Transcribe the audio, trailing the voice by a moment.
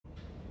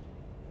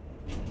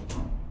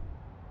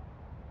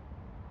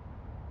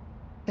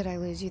Did I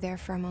lose you there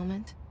for a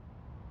moment?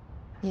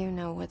 You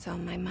know what's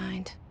on my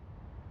mind.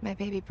 My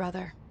baby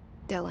brother,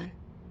 Dylan.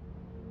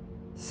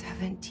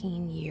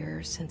 17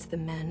 years since the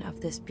men of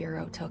this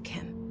bureau took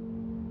him.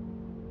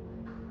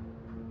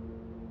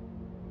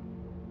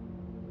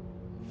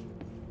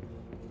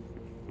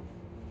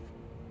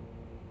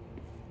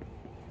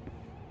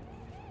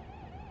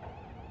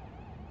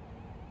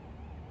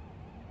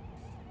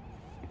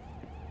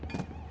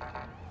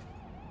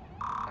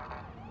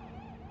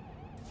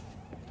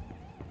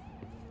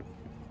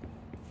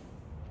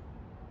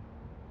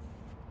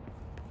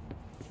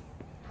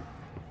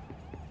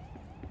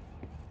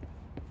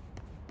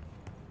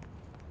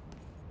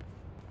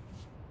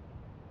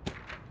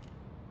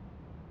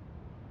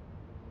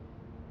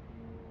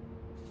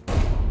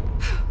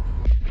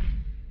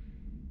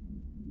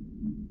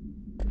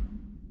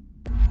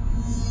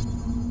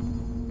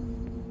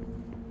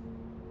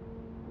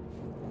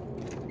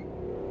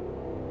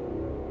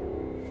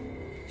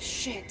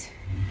 Shit.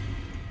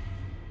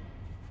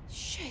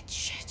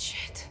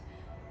 Shit.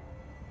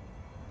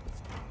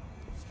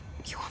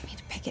 You want me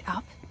to pick it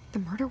up? The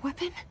murder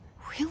weapon?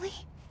 Really?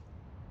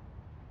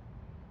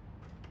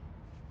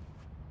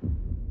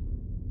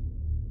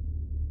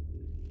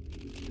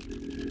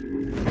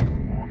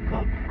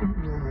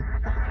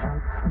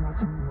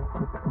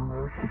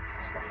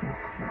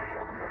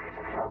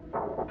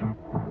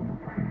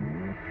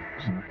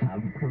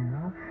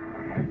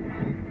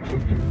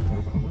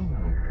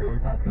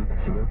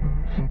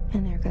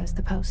 And there goes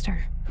the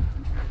poster.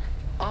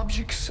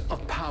 Objects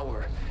of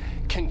power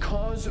can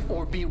cause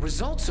or be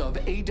results of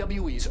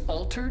AWE's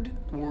altered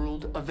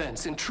world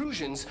events,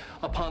 intrusions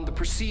upon the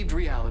perceived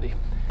reality.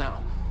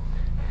 Now,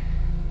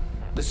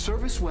 the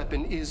service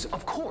weapon is,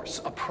 of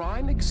course, a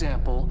prime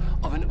example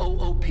of an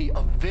OOP,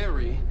 a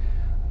very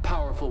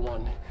powerful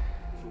one.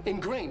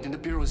 Ingrained in the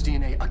Bureau's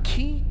DNA, a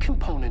key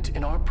component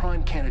in our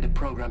prime candidate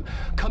program.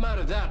 Come out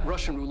of that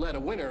Russian roulette a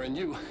winner and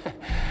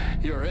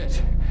you're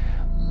it.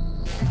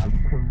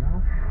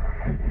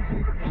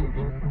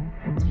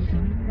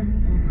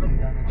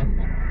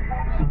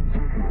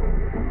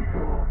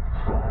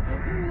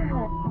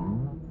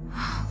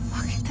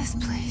 Look at this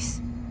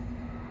place.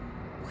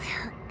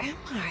 Where am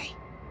I?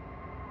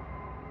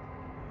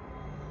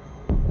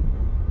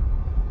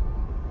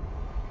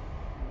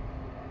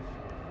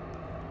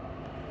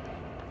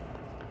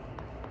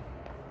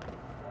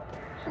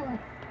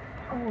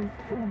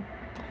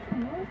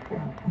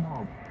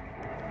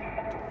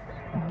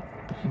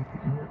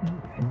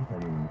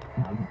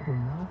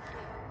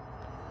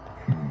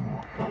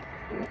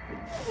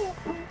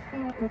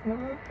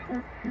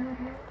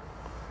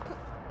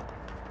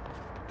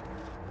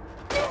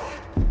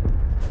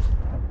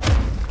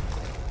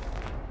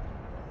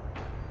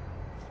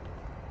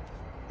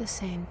 The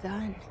same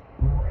gun.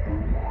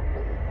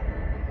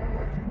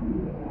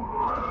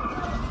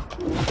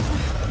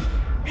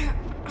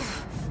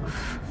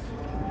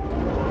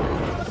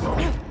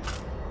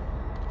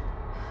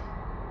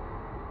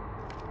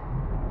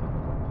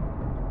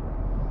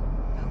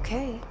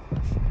 Okay,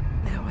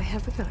 now I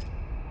have a gun.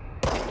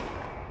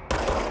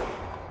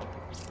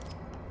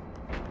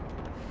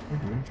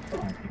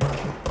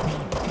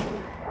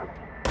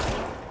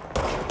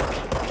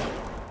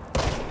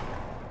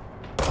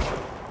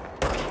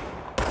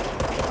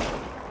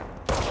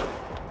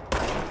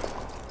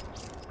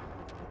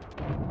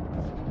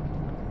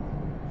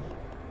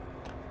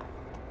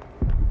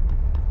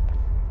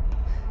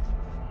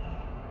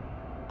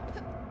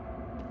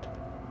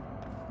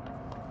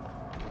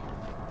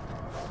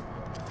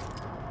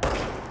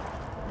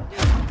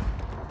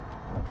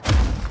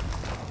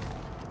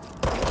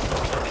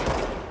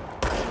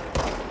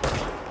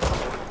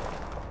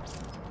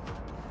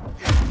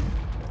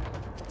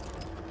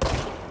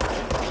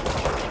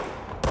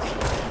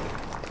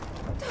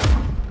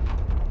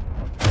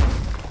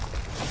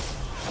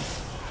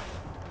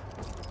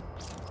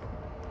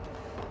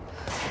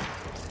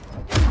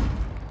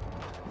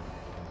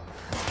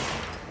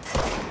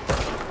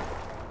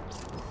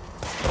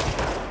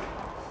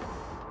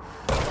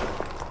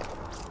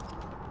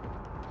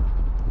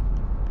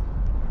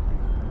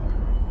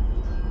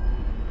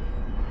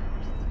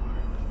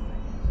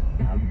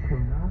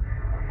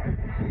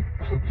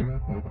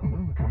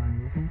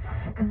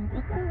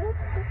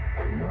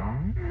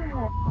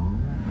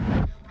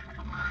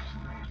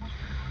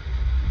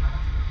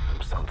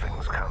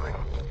 Something's coming.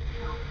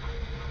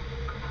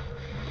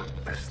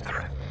 This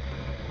threat.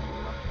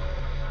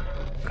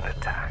 An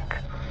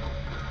attack.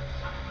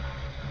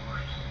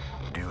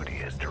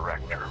 Duty as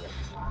director.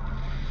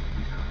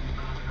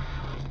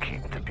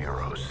 Keep the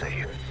Bureau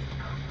safe.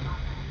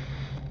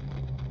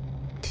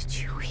 Did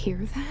you hear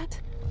that?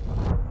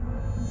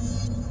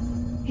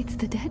 It's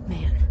the dead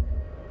man.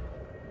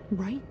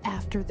 Right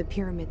after the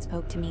pyramid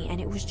spoke to me, and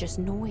it was just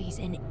noise,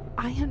 and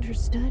I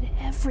understood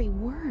every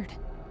word.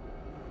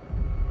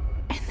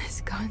 And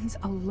this gun's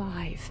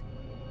alive.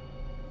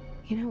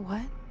 You know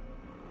what?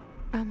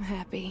 I'm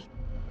happy.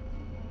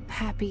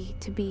 Happy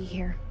to be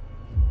here.